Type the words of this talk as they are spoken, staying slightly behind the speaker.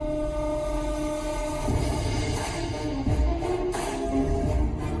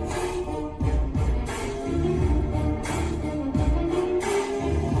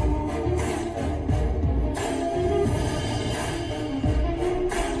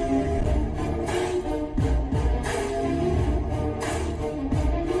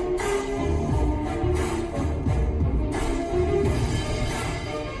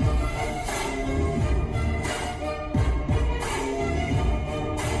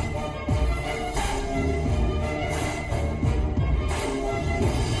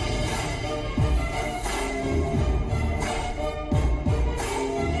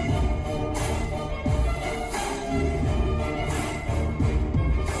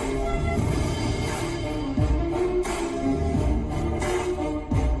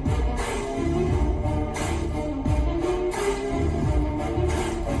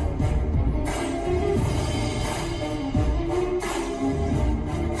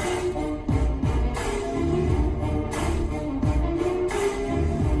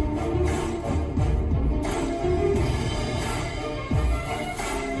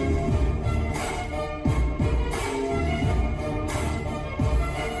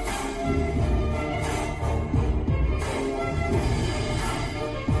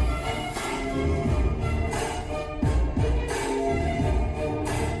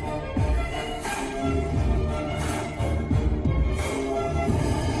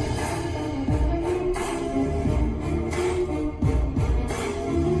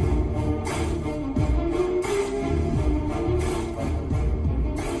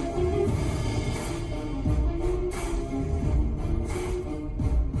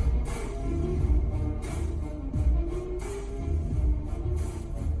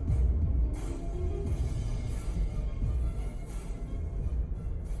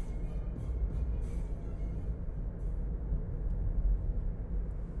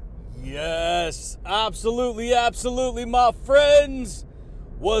Yes, absolutely, absolutely, my friends.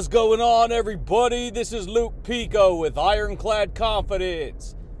 What's going on, everybody? This is Luke Pico with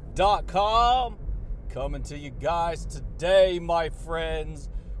IroncladConfidence.com coming to you guys today, my friends,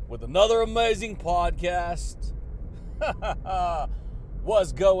 with another amazing podcast.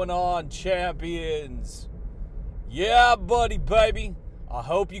 What's going on, champions? Yeah, buddy, baby. I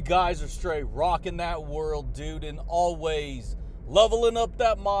hope you guys are straight rocking that world, dude, and always leveling up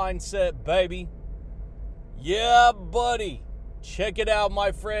that mindset, baby. Yeah, buddy. Check it out,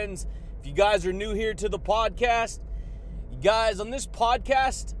 my friends. If you guys are new here to the podcast, you guys, on this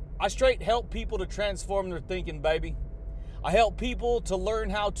podcast, I straight help people to transform their thinking, baby. I help people to learn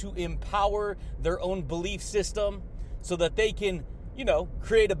how to empower their own belief system so that they can,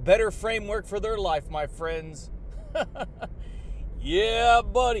 create a better framework for their life, my friends. Yeah,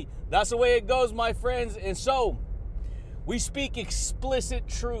 buddy. That's the way it goes, my friends. And so, we speak explicit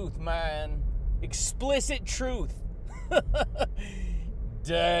truth, man. Explicit truth.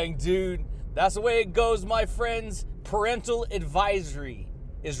 Dang, dude. That's the way it goes, my friends. Parental advisory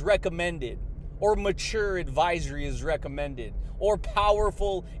is recommended. Or mature advisory is recommended. Or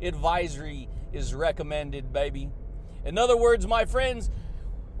powerful advisory is recommended, baby. In other words, my friends,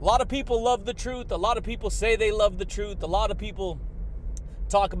 a lot of people love the truth. A lot of people say they love the truth. A lot of people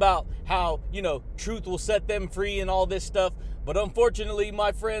talk about how, truth will set them free and all this stuff. But unfortunately,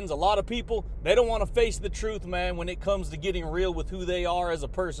 my friends, a lot of people, they don't want to face the truth, man, when it comes to getting real with who they are as a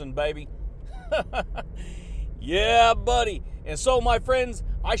person, baby. Yeah, buddy. And so, my friends,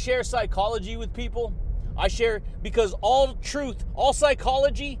 I share psychology with people. I share because all truth, all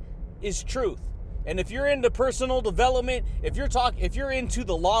psychology is truth. And if you're into personal development, if you're into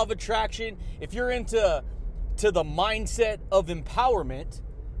the law of attraction, if you're into the mindset of empowerment,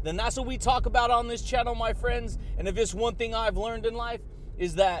 then that's what we talk about on this channel, my friends. And if it's one thing I've learned in life,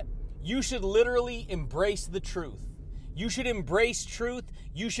 is that you should literally embrace the truth. You should embrace truth.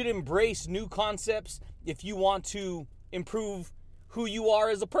 You should embrace new concepts if you want to improve who you are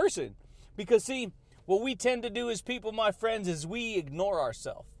as a person. Because see, what we tend to do as people, my friends, is we ignore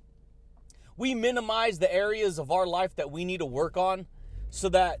ourselves. We minimize the areas of our life that we need to work on, so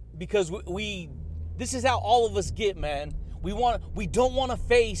that because this is how all of us get, man. We don't want to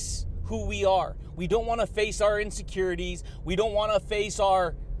face who we are. We don't want to face our insecurities. We don't want to face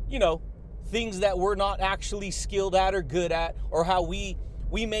our, things that we're not actually skilled at or good at, or how we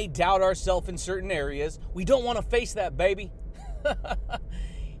may doubt ourselves in certain areas. We don't want to face that, baby.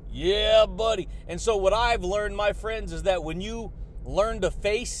 Yeah, buddy. And so what I've learned, my friends, is that when you learn to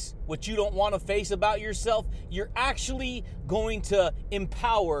face what you don't want to face about yourself, you're actually going to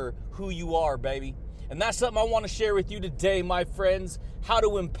empower who you are, baby. And that's something I want to share with you today, my friends, how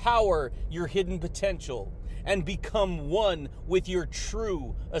to empower your hidden potential and become one with your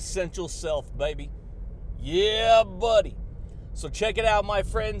true essential self, baby. Yeah, buddy. So check it out, my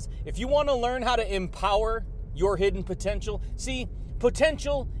friends. If you want to learn how to empower your hidden potential, see,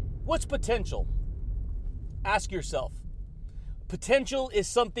 potential, what's potential? Ask yourself. Potential is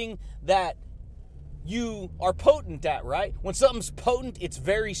something that you are potent at, right? When something's potent, it's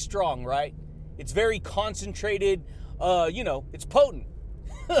very strong, right? It's very concentrated, it's potent.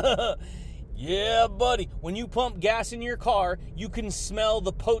 Yeah, buddy. When you pump gas in your car, you can smell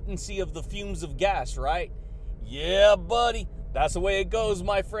the potency of the fumes of gas, right? Yeah, buddy. That's the way it goes,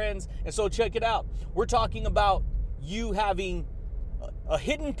 my friends. And so check it out. We're talking about you having a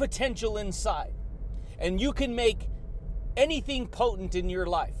hidden potential inside. And you can make anything potent in your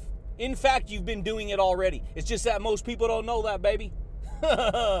life. In fact, you've been doing it already. It's just that most people don't know that, baby.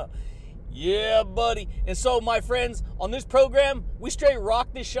 Yeah, buddy. And so, my friends, on this program, we straight rock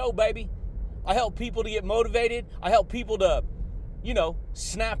this show, baby. I help people to get motivated. I help people to,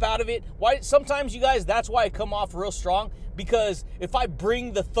 snap out of it. Why? Sometimes, you guys, that's why I come off real strong. Because if I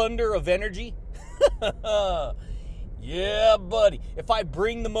bring the thunder of energy, yeah, buddy. If I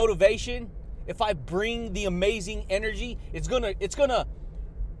bring the motivation, if I bring the amazing energy, it's gonna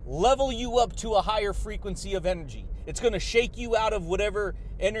level you up to a higher frequency of energy. It's going to shake you out of whatever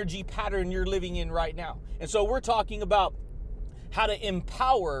energy pattern you're living in right now. And so we're talking about how to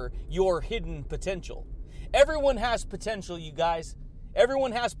empower your hidden potential. Everyone has potential, you guys.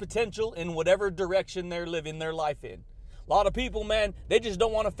 Everyone has potential in whatever direction they're living their life in. A lot of people, man, they just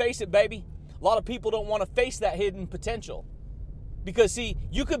don't want to face it, baby. A lot of people don't want to face that hidden potential. Because, see,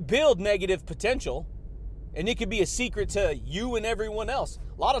 you could build negative potential, and it could be a secret to you and everyone else.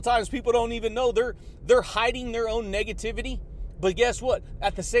 A lot of times people don't even know they're hiding their own negativity. But guess what?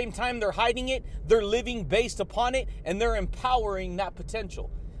 At the same time they're hiding it, they're living based upon it, and they're empowering that potential.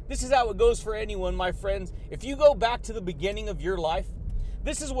 This is how it goes for anyone, my friends. If you go back to the beginning of your life,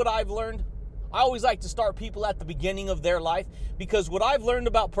 this is what I've learned. I always like to start people at the beginning of their life, because what I've learned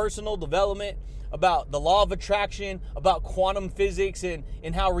about personal development, about the law of attraction, about quantum physics and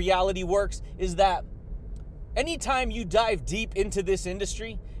how reality works, is that anytime you dive deep into this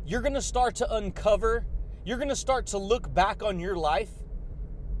industry, you're going to start to uncover, you're going to start to look back on your life.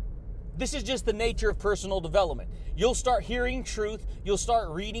 This is just the nature of personal development. You'll start hearing truth. You'll start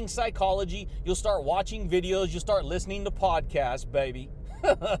reading psychology. You'll start watching videos. You'll start listening to podcasts, baby.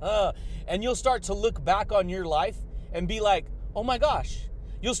 And you'll start to look back on your life and be like, oh my gosh.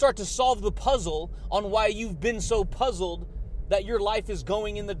 You'll start to solve the puzzle on why you've been so puzzled that your life is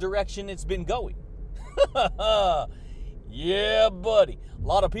going in the direction it's been going. Yeah, buddy. A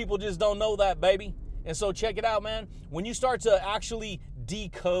lot of people just don't know that, baby. And so check it out, man. When you start to actually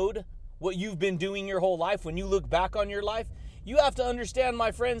decode what you've been doing your whole life, when you look back on your life, you have to understand,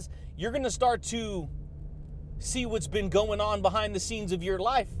 my friends, you're going to start to see what's been going on behind the scenes of your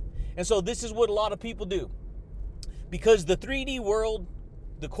life. And so this is what a lot of people do. Because the 3D world,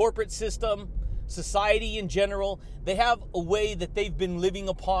 the corporate system, society in general, they have a way that they've been living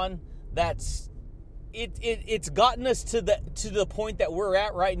upon that's it's gotten us to the point that we're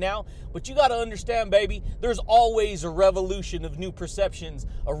at right now. But you got to understand, baby, there's always a revolution of new perceptions,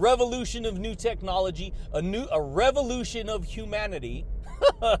 a revolution of new technology, a revolution of humanity.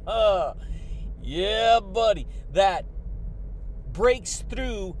 Yeah, buddy, that breaks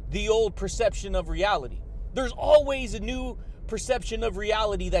through the old perception of reality. There's always a new perception of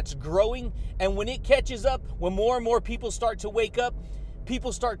reality that's growing, and when it catches up, when more and more people start to wake up,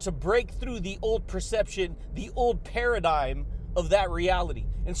 people start to break through the old perception, the old paradigm of that reality.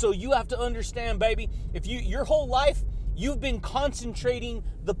 And so you have to understand, baby, if your whole life, you've been concentrating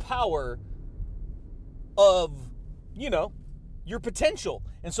the power of, your potential.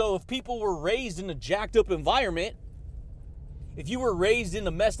 And so if people were raised in a jacked up environment, if you were raised in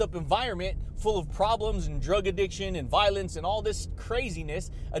a messed up environment full of problems and drug addiction and violence and all this craziness,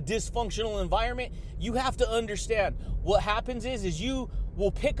 a dysfunctional environment, you have to understand what happens is you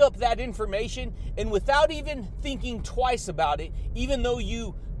will pick up that information, and without even thinking twice about it, even though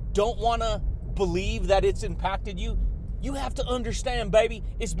you don't want to believe that it's impacted you, you have to understand, baby,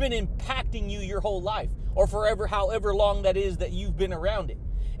 it's been impacting you your whole life, or forever, however long that is that you've been around it.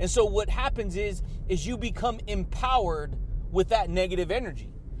 And so what happens is you become empowered with that negative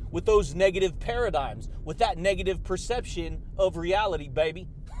energy, with those negative paradigms, with that negative perception of reality, baby.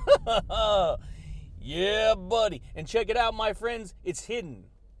 Yeah, buddy. And check it out, my friends. It's hidden.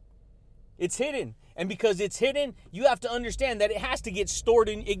 It's hidden. And because it's hidden, you have to understand that it has to get stored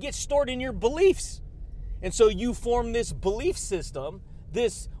it gets stored in your beliefs. And so you form this belief system,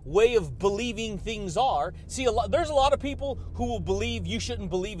 this way of believing things are. See, there's a lot of people who will believe you shouldn't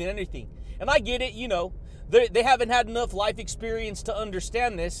believe in anything. And I get it, they haven't had enough life experience to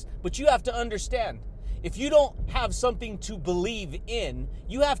understand this, but you have to understand, if you don't have something to believe in,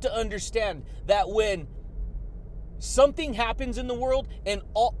 you have to understand that when something happens in the world and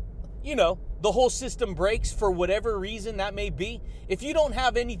the whole system breaks for whatever reason that may be, if you don't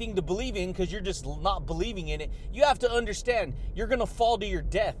have anything to believe in because you're just not believing in it, you have to understand you're going to fall to your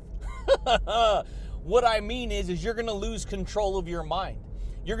death. What I mean is you're going to lose control of your mind.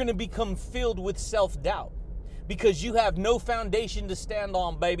 You're going to become filled with self-doubt because you have no foundation to stand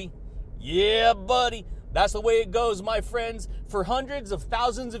on, baby. Yeah, buddy. That's the way it goes, my friends. For hundreds of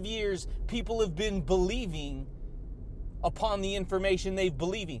thousands of years, people have been believing upon the information they've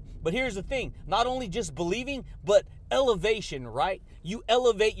believing. But here's the thing, not only just believing, but elevation, right? You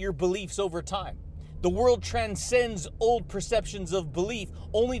elevate your beliefs over time. The world transcends old perceptions of belief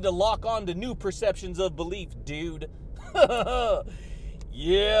only to lock on to new perceptions of belief, dude.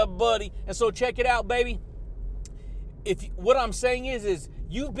 Yeah, buddy. And so check it out, baby. What I'm saying is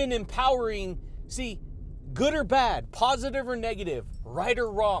you've been empowering, see, good or bad, positive or negative, right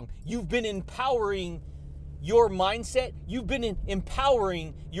or wrong, you've been empowering your mindset. You've been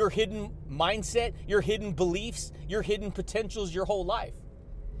empowering your hidden mindset, your hidden beliefs, your hidden potentials your whole life.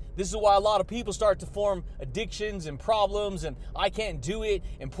 This is why a lot of people start to form addictions and problems and I can't do it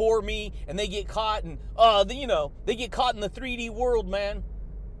and poor me, and they get caught and they get caught in the 3D world, man.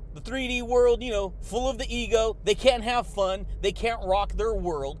 The 3D world, full of the ego. They can't have fun. They can't rock their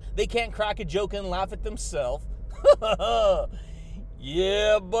world. They can't crack a joke and laugh at themselves.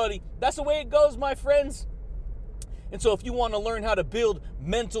 Yeah, buddy. That's the way it goes, my friends. And so if you want to learn how to build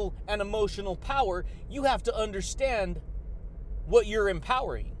mental and emotional power, you have to understand what you're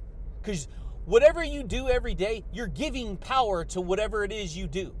empowering. Because whatever you do every day, you're giving power to whatever it is you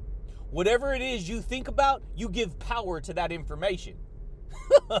do. Whatever it is you think about, you give power to that information.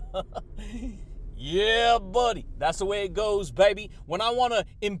 Yeah, buddy. That's the way it goes, baby. When I want to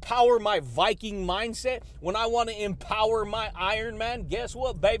empower my Viking mindset, when I want to empower my Iron Man, guess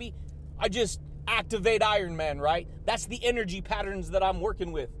what, baby? I just activate Iron Man, right? That's the energy patterns that I'm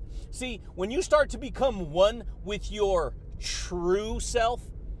working with. See, when you start to become one with your true self,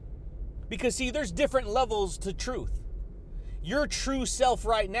 because see, there's different levels to truth. Your true self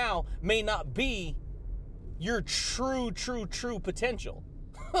right now may not be your true potential.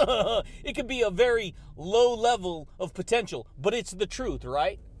 It could be a very low level of potential, but it's the truth,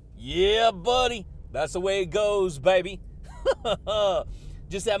 right? Yeah, buddy. That's the way it goes, baby.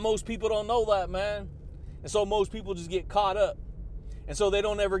 Just that most people don't know that, man. And so most people just get caught up. And so they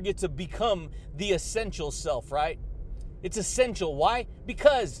don't ever get to become the essential self, right? It's essential. Why?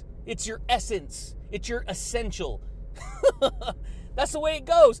 Because it's your essence. It's your essential. That's the way it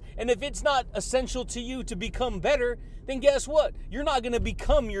goes. And if it's not essential to you to become better, then guess what? You're not going to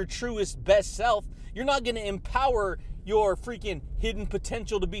become your truest, best self. You're not going to empower your freaking hidden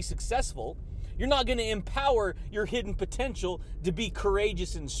potential to be successful. You're not going to empower your hidden potential to be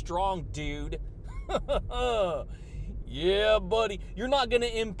courageous and strong, dude. Yeah, buddy. You're not going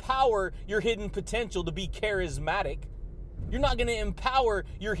to empower your hidden potential to be charismatic. You're not going to empower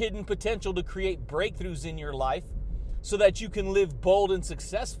your hidden potential to create breakthroughs in your life so that you can live bold and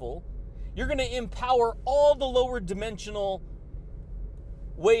successful. You're going to empower all the lower dimensional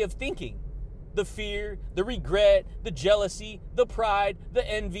way of thinking. The fear, the regret, the jealousy, the pride, the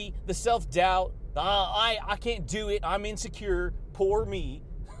envy, the self-doubt. I can't do it. I'm insecure. Poor me.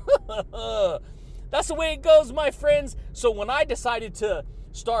 That's the way it goes, my friends. So when I decided to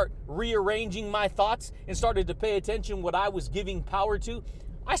start rearranging my thoughts and started to pay attention what I was giving power to,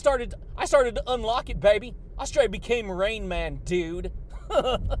 I started to unlock it, baby. I straight became Rain Man, dude.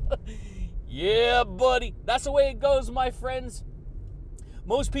 Yeah, buddy. That's the way it goes, my friends.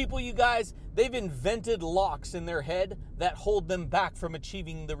 Most people, you guys, they've invented locks in their head that hold them back from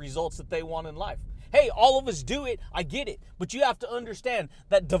achieving the results that they want in life. Hey, all of us do it. I get it. But you have to understand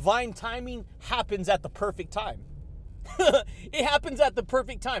that divine timing happens at the perfect time. It happens at the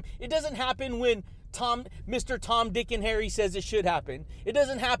perfect time. It doesn't happen when Mr. Tom, Dick, and Harry says it should happen. It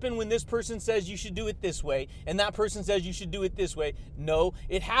doesn't happen when this person says you should do it this way and that person says you should do it this way. No,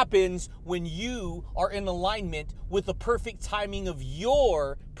 it happens when you are in alignment with the perfect timing of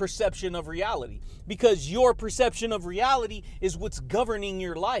your perception of reality. Because your perception of reality is what's governing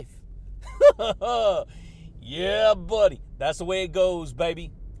your life. Yeah, buddy. That's the way it goes,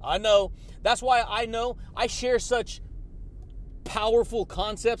 baby. I know. That's why I share such powerful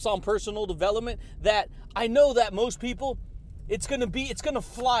concepts on personal development that I know that most people, it's going to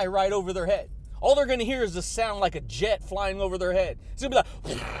fly right over their head. All they're going to hear is the sound like a jet flying over their head. It's going to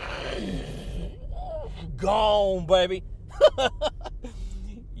be like, gone, baby.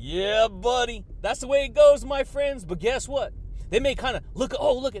 Yeah, buddy. That's the way it goes, my friends. But guess what? They may kind of look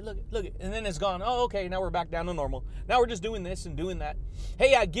it. And then it's gone. Oh, okay, now we're back down to normal. Now we're just doing this and doing that.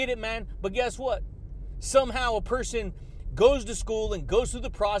 Hey, I get it, man. But guess what? Somehow a person goes to school and goes through the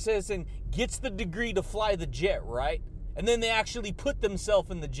process and gets the degree to fly the jet, right? And then they actually put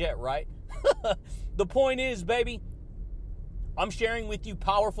themselves in the jet, right? The point is, baby, I'm sharing with you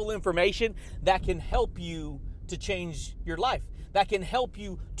powerful information that can help you to change your life, that can help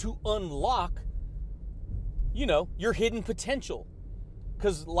you to unlock, your hidden potential.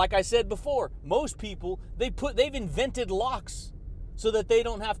 Because like I said before, most people, they've invented locks so that they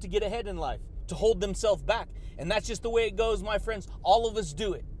don't have to get ahead in life, to hold themselves back. And that's just the way it goes, my friends. All of us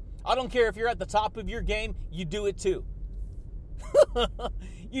do it. I don't care if you're at the top of your game, you do it too.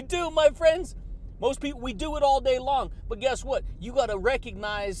 You do, my friends. Most people, we do it all day long. But guess what? You got to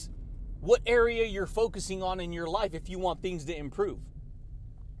recognize what area you're focusing on in your life if you want things to improve.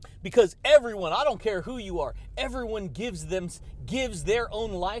 Because everyone, I don't care who you are, everyone gives their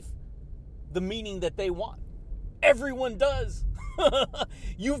own life the meaning that they want. Everyone does.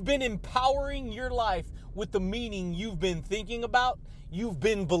 You've been empowering your life with the meaning you've been thinking about, you've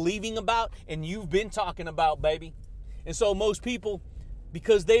been believing about, and you've been talking about, baby. And so most people,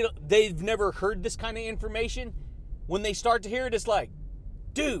 because they've never heard this kind of information, when they start to hear it, it's like,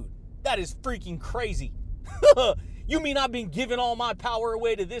 dude, that is freaking crazy. You mean I've been giving all my power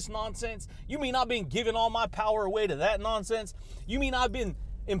away to this nonsense? You mean I've been giving all my power away to that nonsense? You mean I've been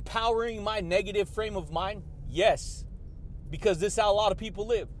empowering my negative frame of mind? Yes, because this is how a lot of people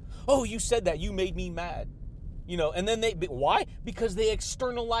live. Oh, you said that. You made me mad. And then why? Because they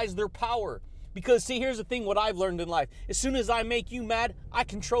externalize their power. Because, see, here's the thing, what I've learned in life. As soon as I make you mad, I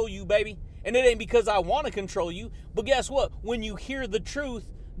control you, baby. And it ain't because I want to control you. But guess what? When you hear the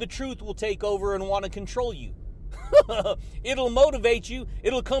truth will take over and want to control you. It'll motivate you.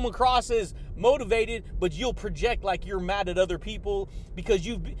 It'll come across as motivated, but you'll project like you're mad at other people because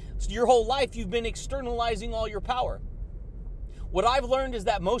your whole life you've been externalizing all your power. What I've learned is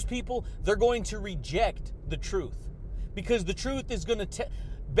that most people, they're going to reject the truth because the truth is going to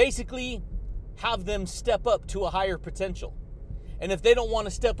basically have them step up to a higher potential. And if they don't want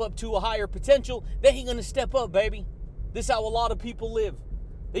to step up to a higher potential, they ain't going to step up, baby. This is how a lot of people live.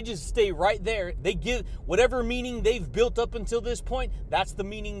 They just stay right there. They give whatever meaning they've built up until this point, that's the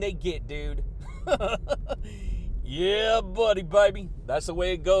meaning they get, dude. Yeah, buddy, baby. That's the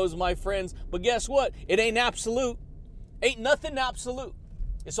way it goes, my friends. But guess what? It ain't absolute. Ain't nothing absolute.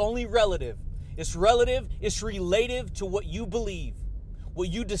 It's only relative. It's relative. It's relative to what you believe. What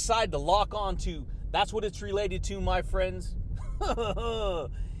you decide to lock onto. That's what it's related to, my friends.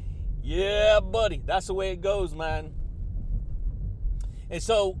 Yeah, buddy. That's the way it goes, man. And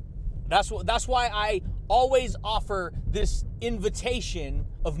so that's why I always offer this invitation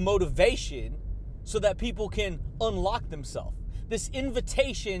of motivation so that people can unlock themselves. This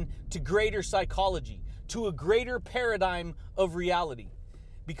invitation to greater psychology, to a greater paradigm of reality.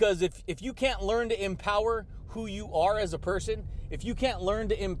 Because if you can't learn to empower who you are as a person, if you can't learn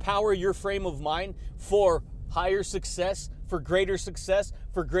to empower your frame of mind for higher success, for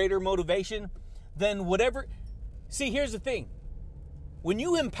greater motivation, then whatever. See, here's the thing. When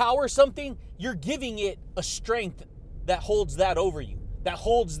you empower something, you're giving it a strength that holds that over you, that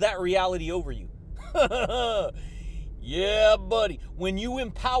holds that reality over you. Yeah, buddy. When you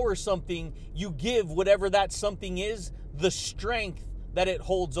empower something, you give whatever that something is the strength that it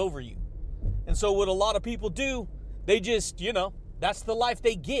holds over you. And so what a lot of people do, they just, that's the life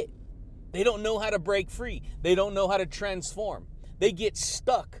they get. They don't know how to break free. They don't know how to transform. They get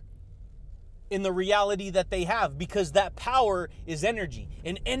stuck in the reality that they have because that power is energy.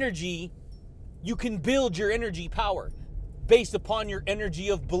 And energy, you can build your energy power based upon your energy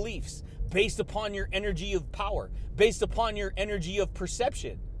of beliefs, based upon your energy of power, based upon your energy of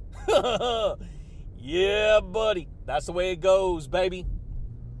perception. Yeah, buddy. That's the way it goes, baby.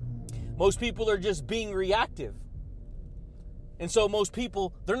 Most people are just being reactive. And so most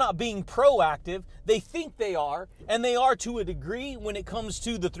people, they're not being proactive. They think they are, and they are to a degree when it comes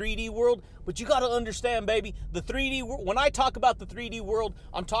to the 3D world. But you got to understand, baby, the 3D world, when I talk about the 3D world,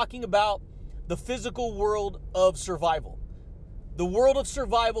 I'm talking about the physical world of survival. The world of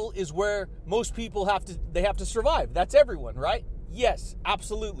survival is where most people have to survive. That's everyone, right? Yes,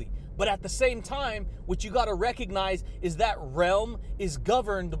 absolutely. But at the same time, what you got to recognize is that realm is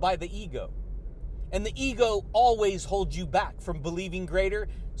governed by the ego. And the ego always holds you back from believing greater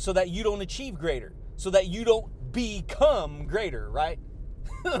so that you don't achieve greater, so that you don't become greater, right?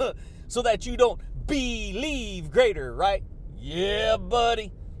 So that you don't believe greater, right? Yeah,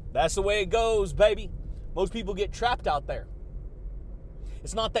 buddy. That's the way it goes, baby. Most people get trapped out there.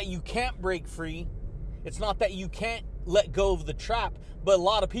 It's not that you can't break free. It's not that you can't let go of the trap. But a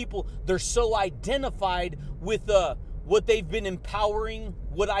lot of people, they're so identified with what they've been empowering,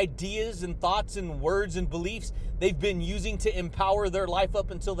 what ideas and thoughts and words and beliefs they've been using to empower their life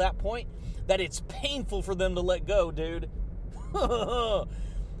up until that point, that it's painful for them to let go, dude.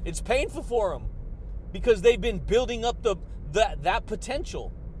 It's painful for them because they've been building up that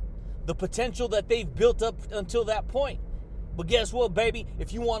potential, the potential that they've built up until that point. But guess what, baby?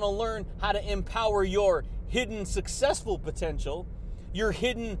 If you want to learn how to empower your hidden successful potential, your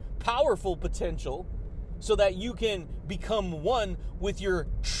hidden powerful potential, so that you can become one with your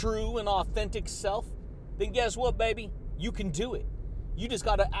true and authentic self, then guess what, baby? You can do it. You just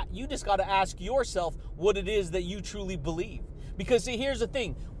gotta ask yourself what it is that you truly believe. Because see, here's the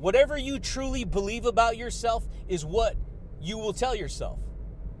thing: whatever you truly believe about yourself is what you will tell yourself.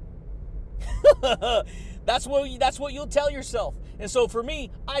 That's what you'll tell yourself. And so for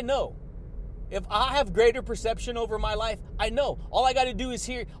me, I know. If I have greater perception over my life, I know. All I got to do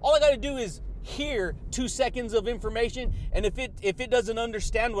is hear 2 seconds of information, and if it doesn't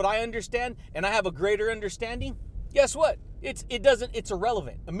understand what I understand and I have a greater understanding, guess what? It's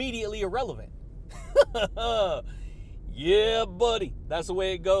irrelevant. Immediately irrelevant. Yeah, buddy. That's the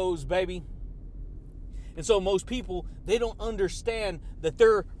way it goes, baby. And so most people, they don't understand that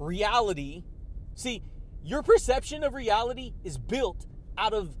their reality, see, your perception of reality is built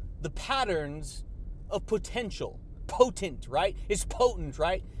out of the patterns of potential. Potent, right? It's potent,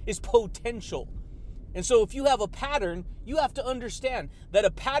 right? It's potential. And so if you have a pattern, you have to understand that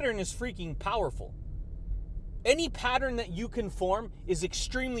a pattern is freaking powerful. Any pattern that you can form is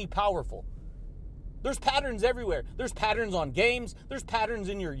extremely powerful. There's patterns everywhere. There's patterns on games. There's patterns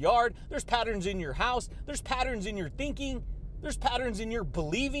in your yard. There's patterns in your house. There's patterns in your thinking. There's patterns in your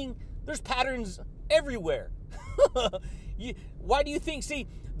believing. There's patterns everywhere. Why do you think? See,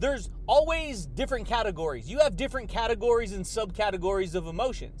 there's always different categories. You have different categories and subcategories of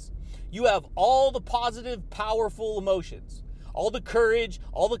emotions. You have all the positive, powerful emotions. All the courage,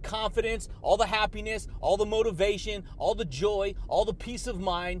 all the confidence, all the happiness, all the motivation, all the joy, all the peace of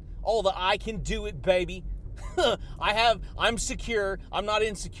mind, all the I can do it, baby. I'm secure, I'm not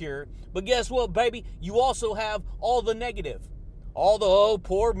insecure. But guess what, baby? You also have all the negative. All the, oh,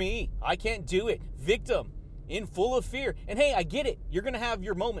 poor me, I can't do it, victim, in full of fear. And hey, I get it. You're going to have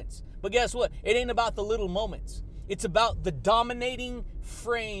your moments. But guess what? It ain't about the little moments. It's about the dominating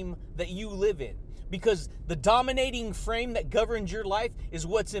frame that you live in. Because the dominating frame that governs your life is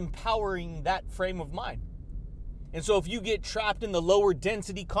what's empowering that frame of mind. And so if you get trapped in the lower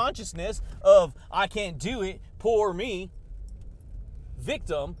density consciousness of, I can't do it, poor me,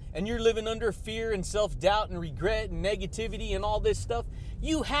 victim, and you're living under fear and self-doubt and regret and negativity and all this stuff,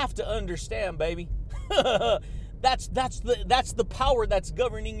 you have to understand, baby. That's the power that's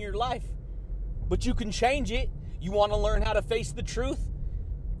governing your life. But you can change it. You want to learn how to face the truth?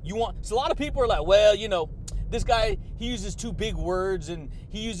 So a lot of people are like, well, this guy, he uses too big words and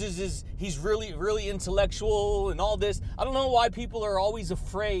he's really, really intellectual and all this. I don't know why people are always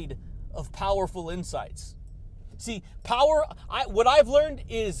afraid of powerful insights. See, what I've learned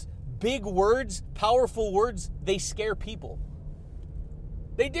is big words, powerful words, they scare people.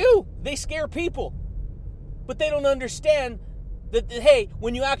 They do. They scare people. But they don't understand that, hey,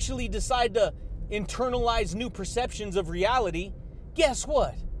 when you actually decide to internalize new perceptions of reality, guess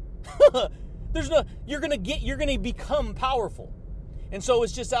what? You're gonna become powerful. And so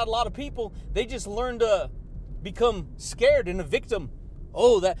it's just that a lot of people, they just learn to become scared and a victim.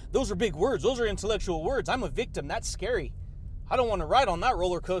 Oh, those are big words. Those are intellectual words. I'm a victim. That's scary. I don't want to ride on that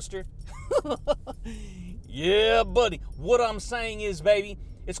roller coaster. Yeah, buddy. What I'm saying is, baby,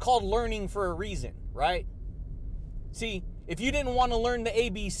 it's called learning for a reason, right? See, if you didn't want to learn the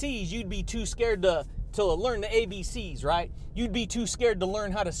ABCs, you'd be too scared to learn the ABCs, right? You'd be too scared to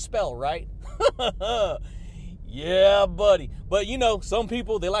learn how to spell, right? Yeah, buddy. But some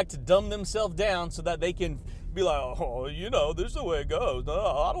people, they like to dumb themselves down so that they can be like, oh, this is the way it goes.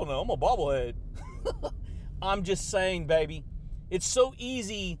 I don't know, I'm a bobblehead. I'm just saying, baby, it's so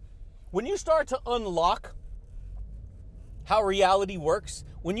easy. When you start to unlock how reality works,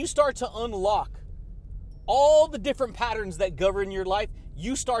 when you start to unlock all the different patterns that govern your life,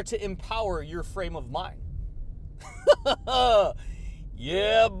 you start to empower your frame of mind.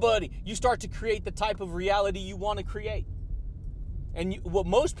 Yeah, buddy. You start to create the type of reality you want to create. And what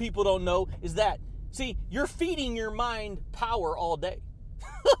most people don't know is that, see, you're feeding your mind power all day.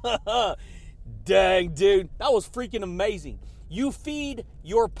 Dang, dude. That was freaking amazing. You feed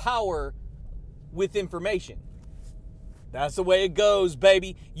your power with information. That's the way it goes,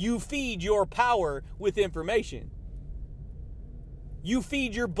 baby. You feed your power with information. You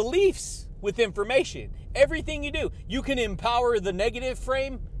feed your beliefs with information. Everything you do, you can empower the negative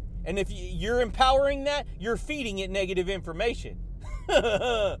frame, and if you're empowering that, you're feeding it negative information.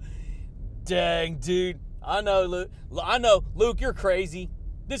 Dang, dude. I know, Luke, you're crazy.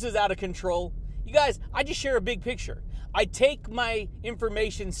 This is out of control. You guys, I just share a big picture. I take my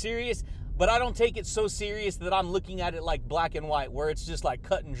information serious, but I don't take it so serious that I'm looking at it like black and white, where it's just like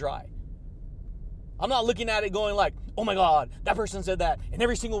cut and dry. I'm not looking at it going like, oh my God, that person said that, and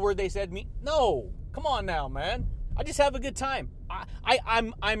every single word they said to me. No, come on now, man. I just have a good time.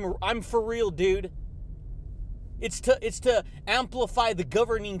 I'm for real, dude. It's to amplify the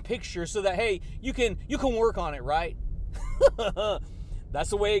governing picture so that, hey, you can work on it, right? That's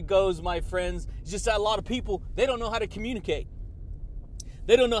the way it goes, my friends. It's just that a lot of people, they don't know how to communicate.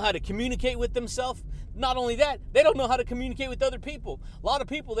 They don't know how to communicate with themselves. Not only that, they don't know how to communicate with other people. A lot of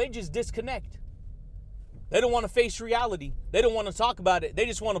people, they just disconnect. They don't want to face reality. They don't want to talk about it. They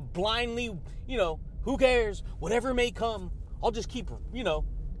just want to blindly, who cares? Whatever may come, I'll just keep,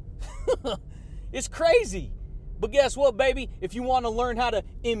 It's crazy. But guess what, baby? If you want to learn how to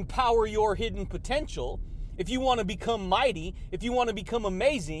empower your hidden potential, if you want to become mighty, if you want to become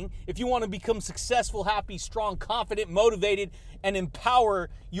amazing, if you want to become successful, happy, strong, confident, motivated, and empower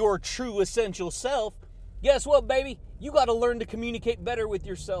your true essential self, guess what, baby? You got to learn to communicate better with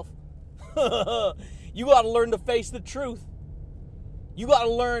yourself. You got to learn to face the truth. You got to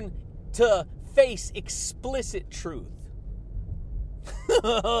learn to face explicit truth.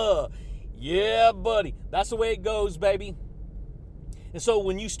 Yeah, buddy. That's the way it goes, baby. And so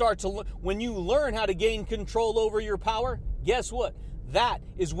when you learn how to gain control over your power, guess what? That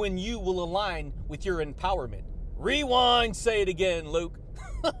is when you will align with your empowerment. Rewind, say it again, Luke.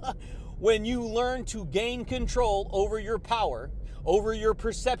 When you learn to gain control over your power, over your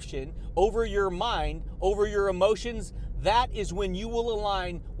perception, over your mind, over your emotions, that is when you will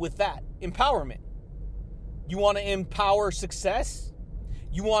align with that empowerment. You want to empower success?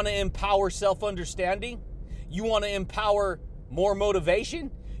 You want to empower self-understanding? You want to empower more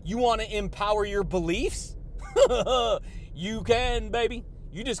motivation? You want to empower your beliefs? You can, baby.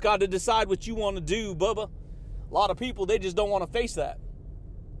 You just got to decide what you want to do, bubba. A lot of people, they just don't want to face that.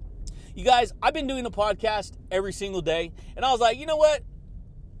 You guys, I've been doing a podcast every single day, and I was like, you know what?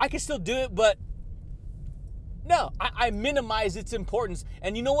 I can still do it, but no, I minimize its importance.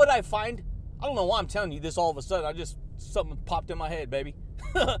 And you know what I find? I don't know why I'm telling you this all of a sudden. Something popped in my head, baby.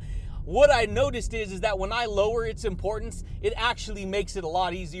 What I noticed is that when I lower its importance, it actually makes it a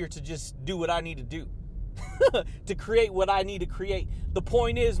lot easier to just do what I need to do. To create what I need to create. The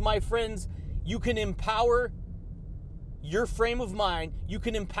point is, my friends, you can empower your frame of mind. You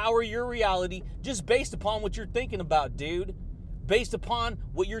can empower your reality just based upon what you're thinking about, dude. Based upon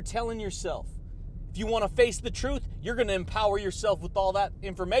what you're telling yourself. If you want to face the truth, you're going to empower yourself with all that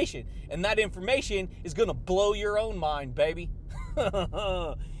information. And that information is going to blow your own mind, baby.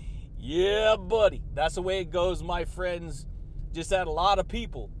 Yeah, buddy. That's the way it goes, my friends. Just that a lot of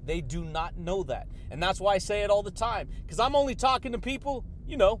people, they do not know that. And that's why I say it all the time. Because I'm only talking to people,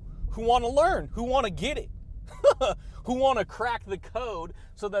 who want to learn, who want to get it. Who want to crack the code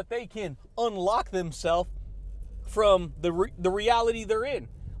so that they can unlock themselves from the reality they're in.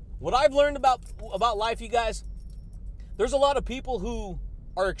 What I've learned about life, you guys, there's a lot of people who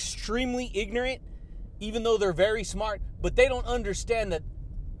are extremely ignorant, even though they're very smart, but they don't understand that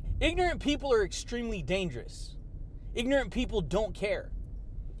ignorant people are extremely dangerous. Ignorant people don't care.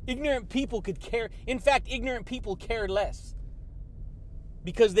 Ignorant people could care. In fact, ignorant people care less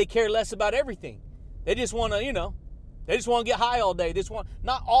because they care less about everything. They just want to, they just want to get high all day.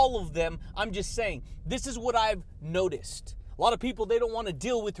 Not all of them. I'm just saying, this is what I've noticed. A lot of people, they don't want to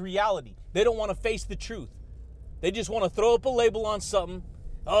deal with reality. They don't want to face the truth. They just want to throw up a label on something.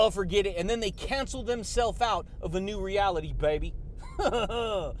 Oh, forget it. And then they cancel themselves out of a new reality, baby.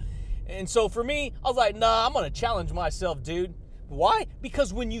 And so for me, I was like, nah, I'm going to challenge myself, dude. Why?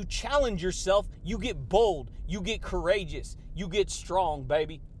 Because when you challenge yourself, you get bold. You get courageous. You get strong,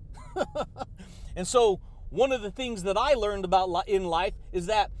 baby. And so one of the things that I learned about in life is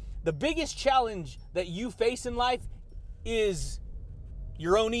that the biggest challenge that you face in life is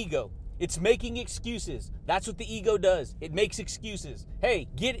your own ego. It's making excuses. That's what the ego does. It makes excuses. Hey,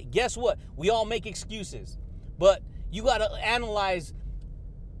 get it? Guess what? We all make excuses. But you got to analyze,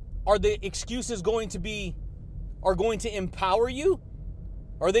 are the excuses going to empower you?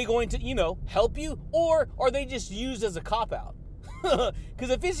 Are they going to, help you? Or are they just used as a cop-out?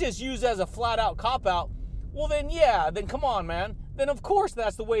 Because if it's just used as a flat-out cop-out, well then come on, man. Then of course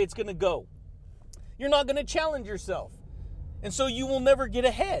that's the way it's going to go. You're not going to challenge yourself. And so you will never get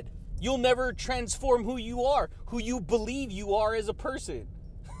ahead. You'll never transform who you are, who you believe you are as a person.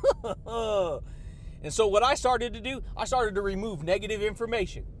 And so what I started to do, I started to remove negative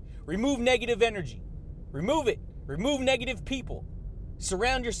information, remove negative energy, remove it, remove negative people.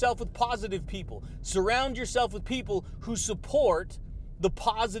 Surround yourself with positive people. Surround yourself with people who support the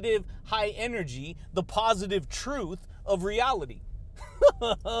positive high energy, the positive truth of reality.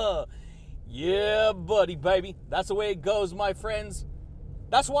 Yeah, buddy, baby. That's the way it goes, my friends.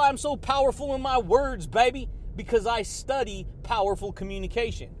 That's why I'm so powerful in my words, baby, because I study powerful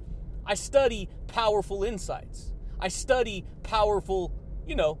communication. I study powerful insights. I study powerful,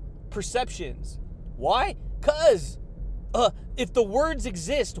 perceptions. Why? Because if the words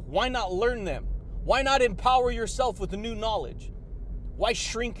exist, why not learn them? Why not empower yourself with the new knowledge? Why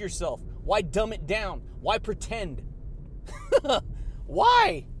shrink yourself? Why dumb it down? Why pretend?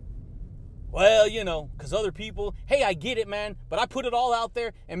 Why? Well, because other people, hey, I get it, man, but I put it all out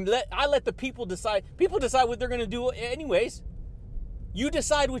there and I let the people decide. People decide what they're going to do anyways. You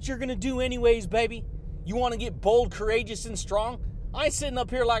decide what you're going to do anyways, baby. You want to get bold, courageous, and strong? I ain't sitting up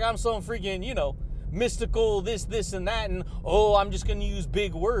here like I'm some freaking, mystical, this, and that, and, I'm just going to use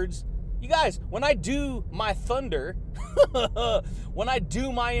big words. You guys, when I do my thunder, when I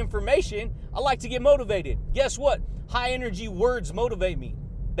do my information, I like to get motivated. Guess what? High energy words motivate me.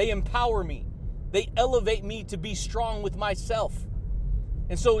 They empower me. They elevate me to be strong with myself.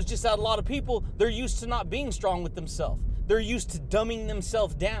 And so it's just that a lot of people, they're used to not being strong with themselves. They're used to dumbing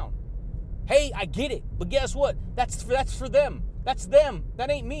themselves down. Hey, I get it, but guess what? That's for them. That's them.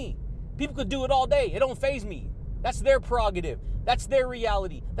 That ain't me. People could do it all day. It don't faze me. That's their prerogative. That's their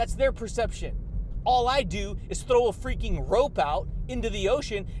reality. That's their perception. All I do is throw a freaking rope out into the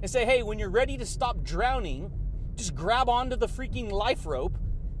ocean and say, hey, when you're ready to stop drowning, just grab onto the freaking life rope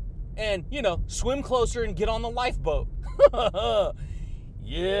and, swim closer and get on the lifeboat.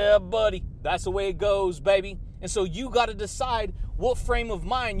 Yeah, buddy. That's the way it goes, baby. And so you got to decide what frame of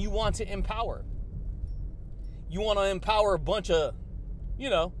mind you want to empower. You want to empower a bunch of,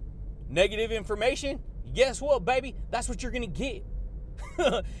 negative information? Guess what, baby? That's what you're going to get.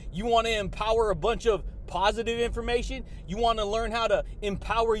 You want to empower a bunch of positive information? You want to learn how to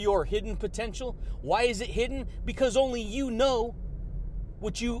empower your hidden potential? Why is it hidden? Because only you know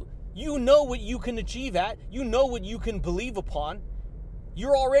what you know what you can achieve at. You know what you can believe upon.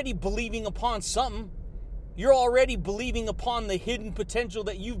 You're already believing upon something. You're already believing upon the hidden potential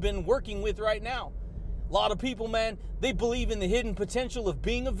that you've been working with right now. A lot of people, man, they believe in the hidden potential of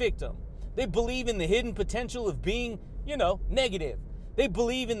being a victim. They believe in the hidden potential of being, negative. They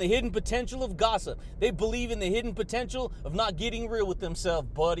believe in the hidden potential of gossip. They believe in the hidden potential of not getting real with themselves,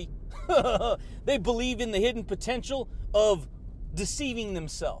 buddy. They believe in the hidden potential of deceiving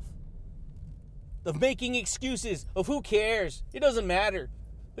themselves, of making excuses, of who cares. It doesn't matter.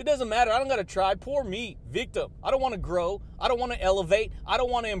 It doesn't matter. I don't got to try. Poor me, victim. I don't want to grow. I don't want to elevate. I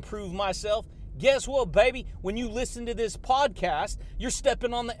don't want to improve myself. Guess what, baby? When you listen to this podcast, you're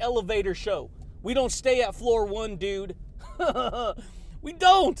stepping on the elevator show. We don't stay at floor 1, dude. We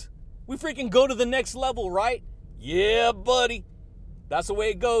don't. We freaking go to the next level, right? Yeah, buddy. That's the way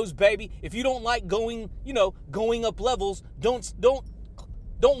it goes, baby. If you don't like going up levels, don't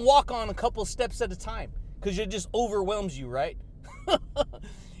walk on a couple steps at a time, because it just overwhelms you, right?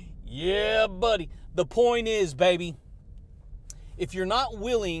 Yeah, buddy. The point is, baby, if you're not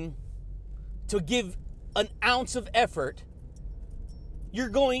willing to give an ounce of effort, you're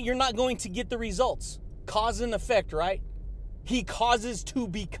not going to get the results. Cause and effect, right? He causes to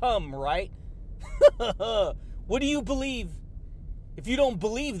become, right? What do you believe? If you don't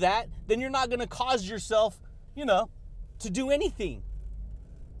believe that, then you're not going to cause yourself, to do anything.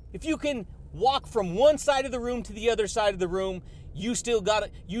 If you can walk from one side of the room to the other side of the room, you still got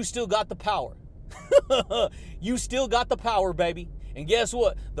the power. You still got the power, baby. And guess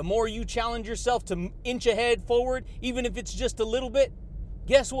what? The more you challenge yourself to inch ahead forward, even if it's just a little bit,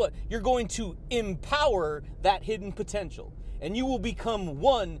 guess what? You're going to empower that hidden potential. And you will become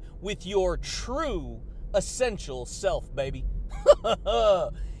one with your true essential self, baby.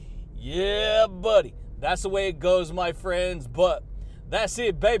 Yeah, buddy. That's the way it goes, my friends. But that's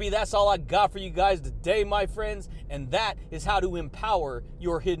it, baby. That's all I got for you guys today, my friends. And that is how to empower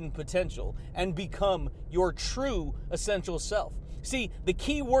your hidden potential and become your true essential self. See, the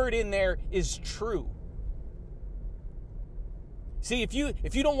key word in there is true. See, if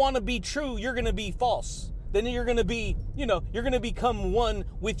you don't want to be true, you're going to be false. Then you're going to be, you're going to become one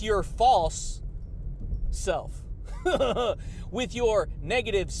with your false self, with your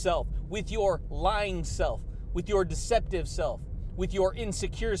negative self, with your lying self, with your deceptive self, with your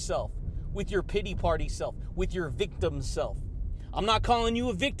insecure self, with your pity party self, with your victim self. I'm not calling you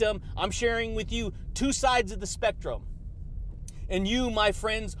a victim. I'm sharing with you two sides of the spectrum. And you, my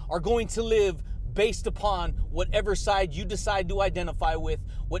friends, are going to live based upon whatever side you decide to identify with,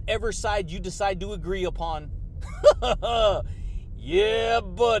 whatever side you decide to agree upon. Yeah,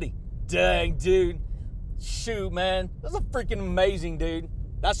 buddy. Dang, dude. Shoot, man. That's a freaking amazing, dude.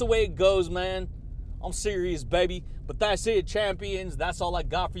 That's the way it goes, man. I'm serious, baby. But that's it, champions. That's all I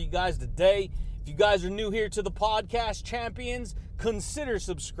got for you guys today. If you guys are new here to the podcast, champions, consider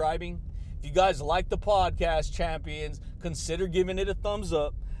subscribing. If you guys like the podcast, champions, consider giving it a thumbs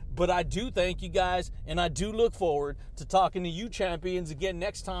up. But I do thank you guys, and I do look forward to talking to you champions again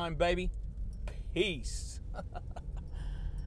next time, baby. Peace.